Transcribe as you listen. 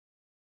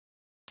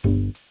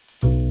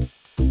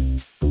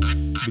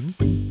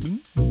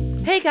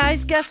Hey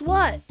guys, guess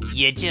what?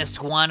 You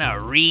just won a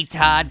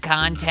retard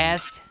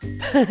contest?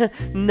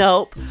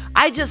 Nope.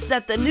 I just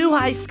set the new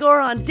high score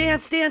on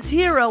Dance Dance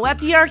Hero at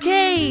the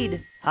arcade.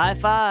 High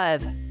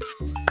five.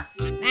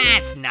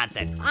 That's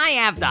nothing. I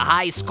have the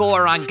high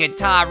score on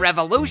Guitar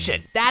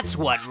Revolution. That's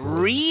what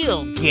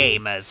real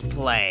gamers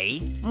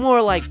play.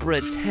 More like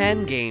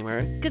pretend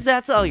gamer, cause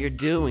that's all you're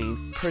doing,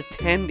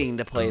 pretending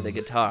to play the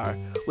guitar.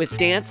 With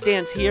Dance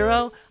Dance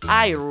Hero,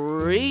 I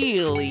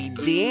really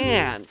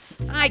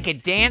dance. I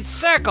could dance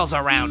circles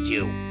around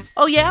you.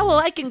 Oh yeah, well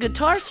I can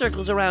guitar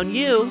circles around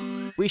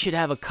you. We should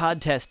have a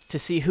contest to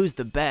see who's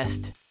the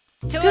best.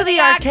 To the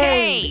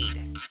arcade!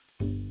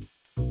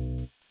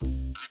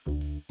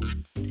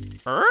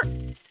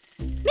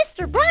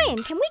 Mr.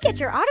 Brian, can we get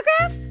your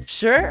autograph?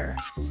 Sure.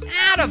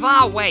 Out of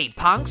our way,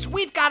 punks.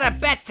 We've got a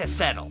bet to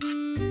settle.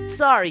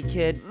 Sorry,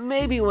 kid.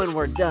 Maybe when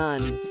we're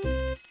done.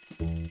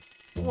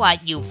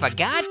 What you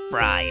forgot,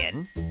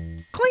 Brian,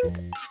 Clink.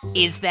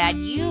 is that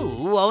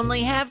you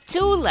only have 2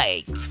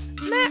 legs.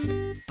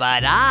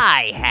 But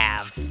I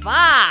have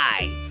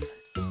 5.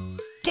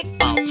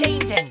 Kickball,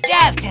 chains, and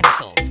jazz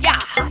tentacles. Yeah,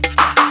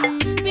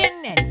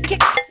 spin and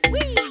kick.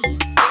 Whee!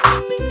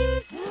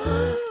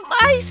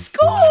 My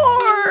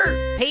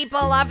score!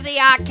 People of the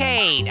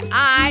arcade,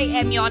 I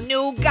am your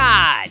new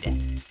god.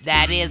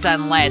 That is,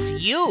 unless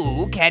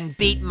you can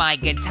beat my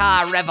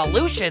Guitar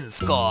Revolution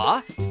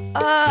score.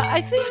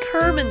 I think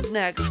Herman's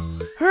next.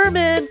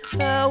 Herman,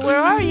 where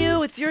are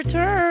you? It's your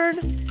turn.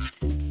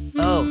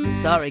 Oh,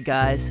 sorry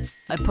guys.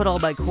 I put all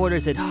my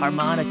quarters in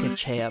harmonica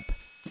champ.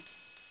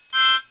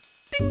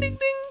 Ding, ding,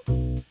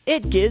 ding.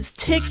 It gives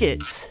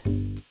tickets.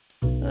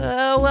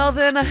 Well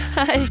then,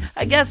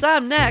 I guess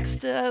I'm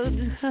next.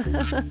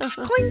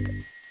 Clink.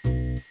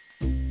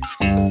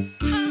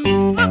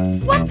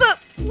 What the?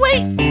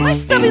 Wait, my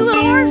stubby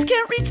little arms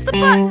can't reach the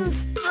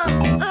buttons.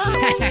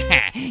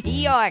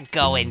 You're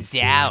going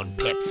down,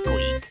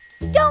 Pipsqueak.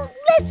 Don't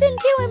listen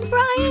to him,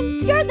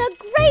 Brian. You're the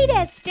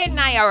greatest. Didn't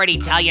I already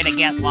tell you to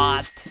get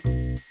lost?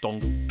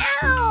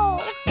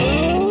 Ow!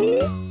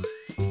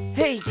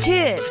 Hey,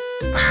 kid.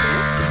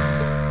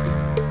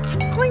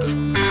 Clink.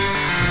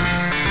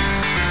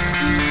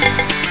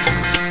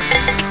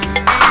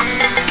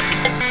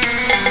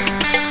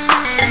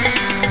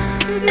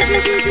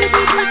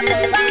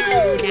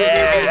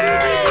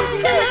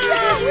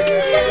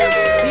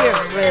 Here,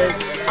 Frizz.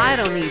 I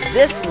don't need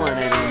this one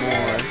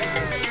anymore.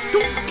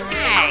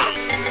 Hey!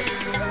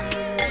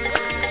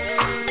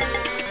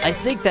 I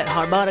think that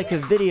harmonica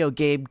video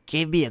game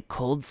gave me a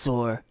cold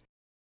sore.